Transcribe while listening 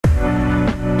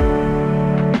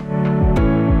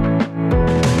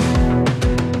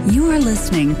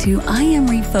listening to I Am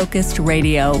Refocused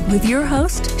Radio with your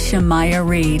host, Shamaya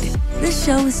Reed. This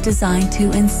show is designed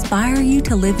to inspire you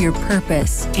to live your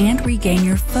purpose and regain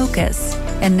your focus.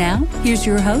 And now, here's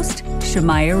your host,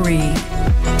 Shamaya Reed.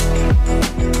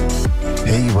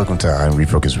 Hey, welcome to I Am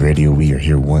Refocused Radio. We are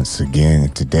here once again.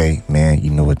 And today, man, you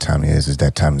know what time it is. It's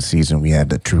that time of the season. We had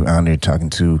the true honor talking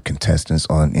to contestants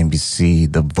on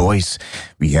NBC, The Voice.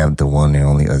 We have the one and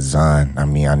only Azán. I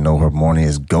mean, I know her morning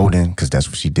is golden because that's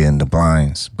what she did in the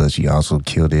blinds, but she also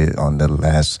killed it on the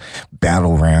last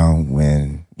battle round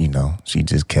when, you know, she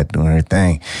just kept doing her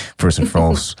thing. First and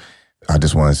foremost, I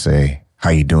just want to say, how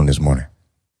you doing this morning?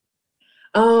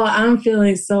 Oh, I'm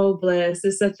feeling so blessed.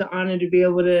 It's such an honor to be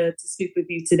able to speak with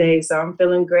you today. So I'm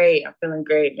feeling great. I'm feeling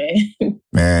great, man.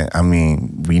 Man, I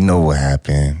mean, we know what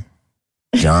happened.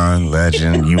 John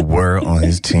Legend, you were on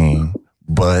his team,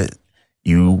 but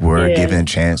you were given a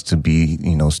chance to be,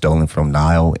 you know, stolen from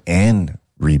Niall and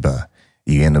Reba.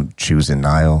 You end up choosing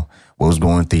Niall. What was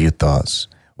going through your thoughts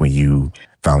when you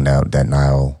found out that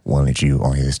Niall wanted you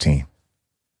on his team?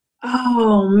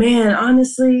 Oh man,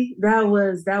 honestly, that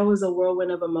was a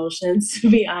whirlwind of emotions, to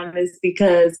be honest,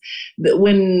 because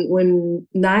when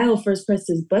Niall first pressed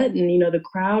his button, you know, the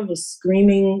crowd was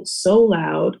screaming so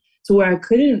loud to where I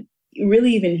couldn't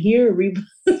really even hear Reba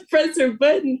press her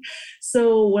button.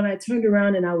 So when I turned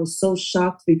around and I was so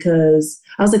shocked because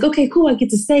I was like, okay, cool, I get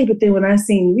to stay. But then when I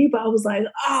seen Reba, I was like,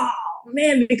 oh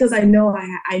man, because I knew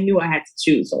I had to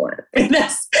choose one. And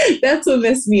that's what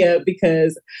messed me up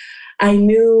because I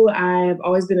knew I've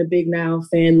always been a big Niall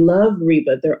fan, love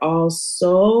Reba. They're all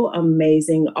so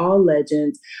amazing, all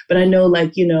legends. But I know,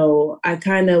 like, you know, I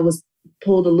kind of was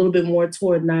pulled a little bit more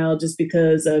toward Niall just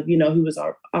because of, you know, he was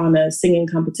on a singing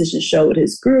competition show with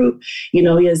his group. You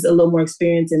know, he has a little more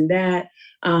experience in that.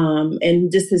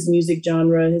 And just his music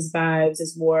genre, his vibes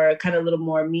is more kind of a little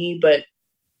more me. But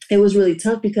it was really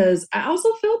tough because I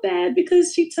also felt bad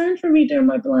because she turned for me during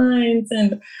my blinds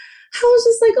and I was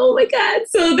just like, oh my God.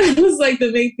 So that was like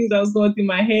the main thing that was going through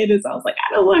my head is I was like,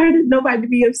 I don't want nobody to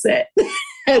be upset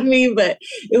at me, but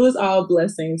it was all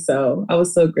blessings. So I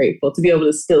was so grateful to be able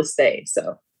to still stay.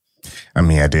 So, I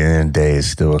mean, at the end of the day, it's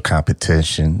still a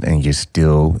competition and you're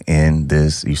still in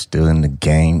this, you're still in the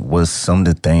game. What's some of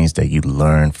the things that you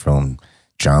learned from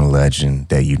John Legend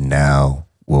that you now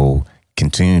will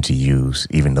continue to use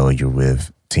even though you're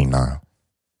with Team Niall?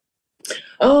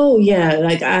 Oh, yeah.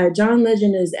 Like John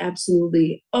Legend is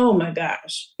absolutely, oh, my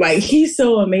gosh. Like, he's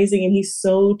so amazing and he's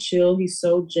so chill. He's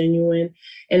so genuine.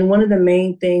 And one of the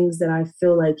main things that I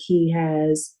feel like he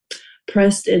has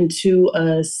pressed into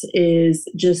us is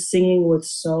just singing with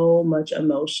so much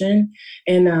emotion.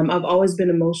 And I've always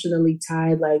been emotionally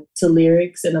tied like to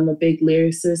lyrics and I'm a big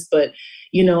lyricist, but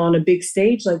you know, on a big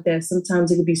stage like that,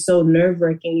 sometimes it can be so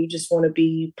nerve-wracking. You just want to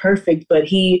be perfect, but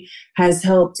he has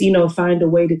helped, you know, find a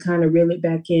way to kind of reel it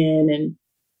back in and,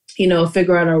 you know,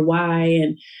 figure out our why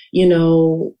and, you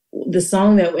know, the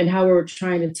song that and how we're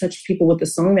trying to touch people with the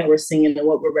song that we're singing and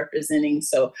what we're representing.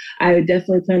 So I would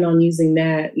definitely plan on using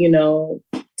that, you know,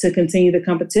 to continue the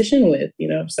competition with, you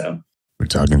know, so. We're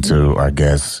talking to our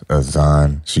guest,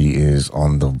 Azán. She is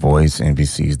on The Voice,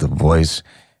 NBC's The Voice,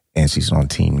 and she's on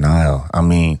Team Niall. I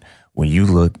mean, when you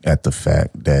look at the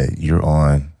fact that you're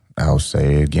on, I'll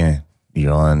say it again,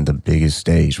 you're on the biggest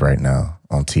stage right now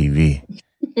on TV.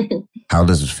 How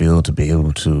does it feel to be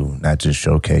able to not just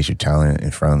showcase your talent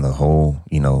in front of the whole,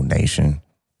 you know, nation,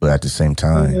 but at the same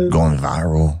time going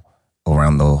viral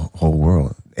around the whole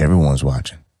world? Everyone's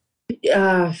watching.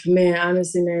 Man,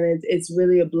 honestly, man, it's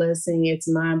really a blessing. It's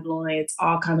mind-blowing. It's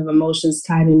all kind of emotions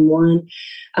tied in one.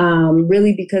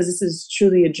 Really, because this is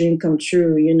truly a dream come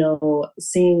true, you know,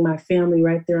 seeing my family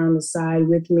right there on the side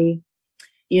with me,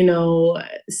 you know,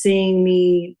 seeing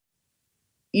me,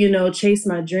 you know, chase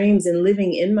my dreams and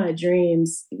living in my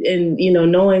dreams and, you know,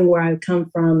 knowing where I come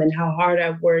from and how hard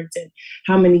I've worked and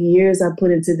how many years I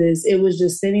put into this. It was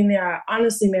just sitting there.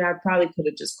 Honestly, man, I probably could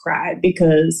have just cried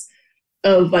because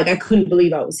of like, I couldn't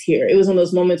believe I was here. It was one of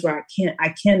those moments where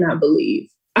I cannot believe.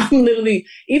 I'm literally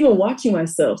even watching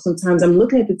myself. Sometimes I'm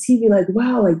looking at the TV like,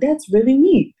 wow, like that's really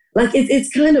me. Like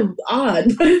it's kind of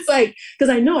odd, but it's like, because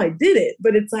I know I did it,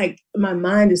 but it's like my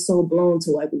mind is so blown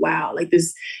to like, wow, like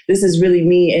this is really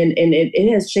me. And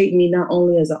it has shaped me not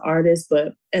only as an artist,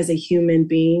 but as a human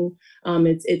being.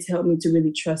 It's helped me to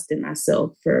really trust in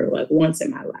myself for like once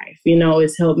in my life. You know,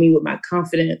 it's helped me with my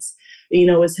confidence. You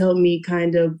know, it's helped me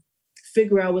kind of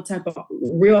figure out what type of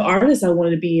real artist I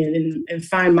wanted to be and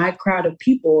find my crowd of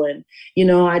people. And, you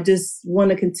know, I just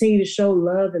want to continue to show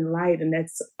love and light. And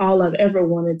that's all I've ever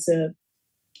wanted to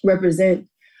represent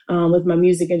with my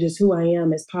music and just who I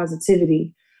am is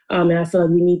positivity. And I feel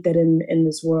like we need that in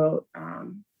this world,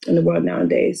 in the world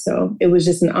nowadays. So it was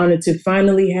just an honor to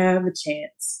finally have a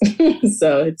chance.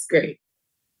 So it's great.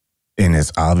 And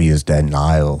it's obvious that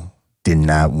Niall did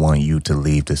not want you to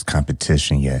leave this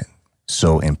competition yet.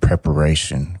 So in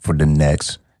preparation for the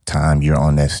next time you're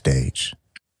on that stage,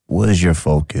 what is your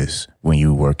focus when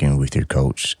you're working with your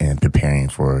coach and preparing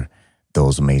for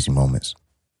those amazing moments?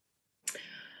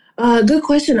 Good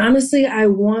question. Honestly, I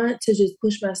want to just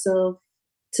push myself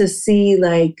to see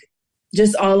like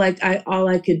just all I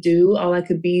could do, all I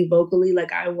could be vocally.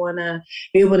 Like I want to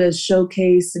be able to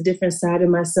showcase a different side of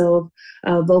myself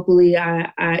vocally.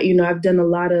 I've done a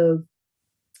lot of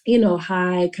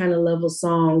high kind of level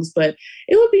songs, but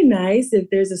it would be nice if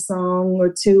there's a song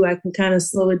or two I can kind of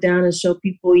slow it down and show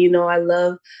people, I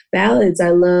love ballads. I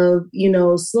love,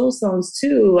 slow songs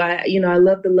too. I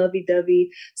love the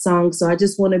lovey-dovey songs. So I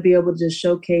just want to be able to just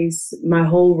showcase my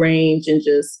whole range and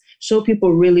just show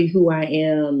people really who I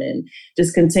am and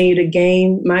just continue to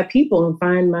gain my people and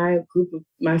find my group of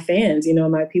my fans,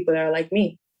 my people that are like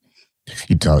me.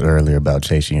 You talked earlier about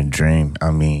chasing your dream. I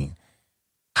mean,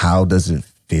 how does it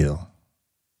feel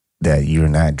that you're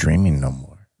not dreaming no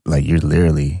more? Like you're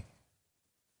literally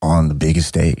on the biggest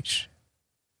stage.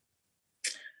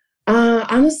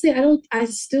 Honestly, I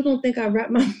still don't think I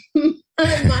wrapped my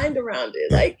mind around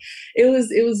it. Like it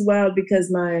was wild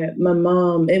because my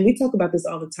mom, and we talk about this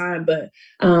all the time, but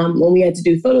when we had to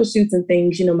do photo shoots and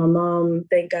things, my mom,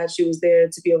 thank God she was there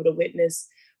to be able to witness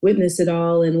it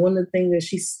all. And one of the things that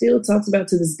she still talks about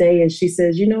to this day is she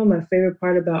says, my favorite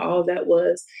part about all that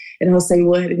was, and I'll say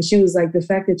what, and she was like, the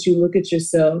fact that you look at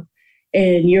yourself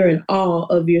and you're in awe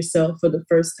of yourself for the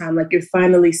first time. Like you're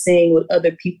finally seeing what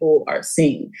other people are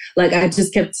seeing. Like I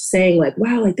just kept saying like,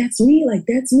 wow, like that's me.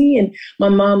 And my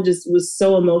mom just was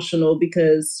so emotional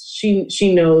because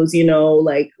she knows,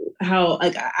 like how,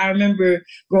 like I remember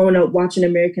growing up watching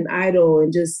American Idol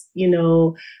and just,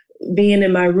 being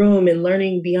in my room and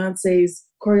learning Beyonce's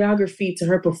choreography to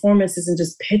her performances and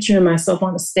just picturing myself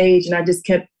on the stage. And I just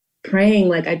kept praying,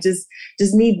 like, I just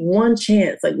need one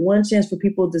chance for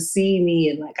people to see me.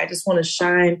 And like, I just want to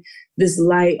shine this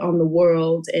light on the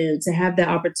world. And to have that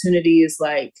opportunity is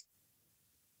like,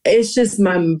 it's just,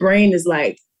 my brain is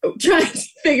like trying to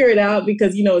figure it out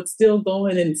because, it's still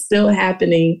going and it's still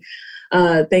happening.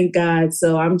 Thank God.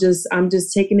 So I'm just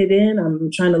taking it in. I'm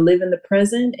trying to live in the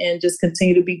present and just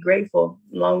continue to be grateful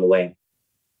along the way.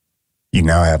 You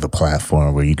now have a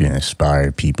platform where you can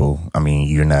inspire people. I mean,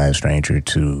 you're not a stranger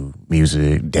to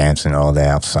music, dancing, all that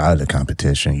outside of the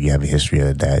competition. You have a history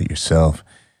of that yourself.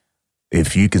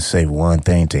 If you could say one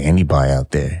thing to anybody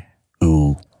out there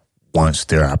who wants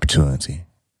their opportunity,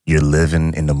 you're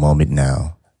living in the moment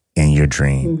now, in your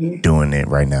dream, doing it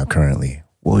right now currently,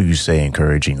 what would you say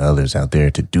encouraging others out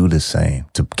there to do the same,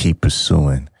 to keep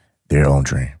pursuing their own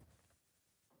dream?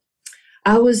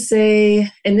 I would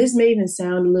say, and this may even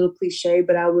sound a little cliche,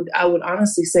 but I would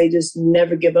honestly say just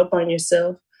never give up on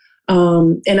yourself.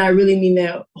 And I really mean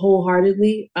that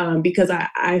wholeheartedly because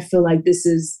I feel like this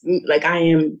is, like I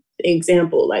am an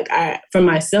example, like for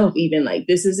myself even, like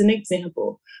this is an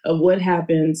example of what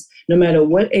happens no matter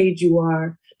what age you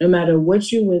are, no matter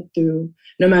what you went through,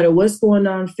 no matter what's going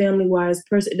on family-wise,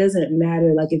 it doesn't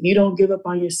matter. Like if you don't give up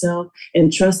on yourself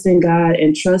and trust in God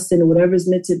and trust in whatever's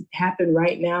meant to happen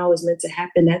right now is meant to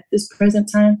happen at this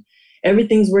present time,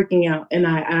 everything's working out. And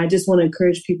I just want to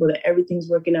encourage people that everything's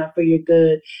working out for your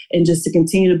good and just to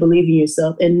continue to believe in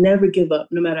yourself and never give up,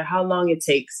 no matter how long it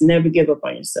takes. Never give up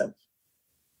on yourself.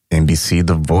 NBC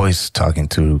The Voice talking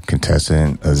to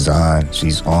contestant Azán.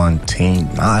 She's on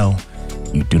Team Niall.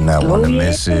 You do not want to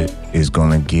miss it. It's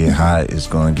going to get hot. It's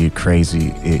going to get crazy.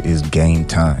 It is game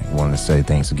time. I want to say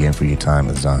thanks again for your time,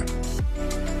 Azán.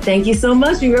 Thank you so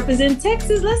much. We represent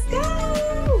Texas. Let's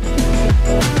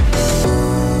go.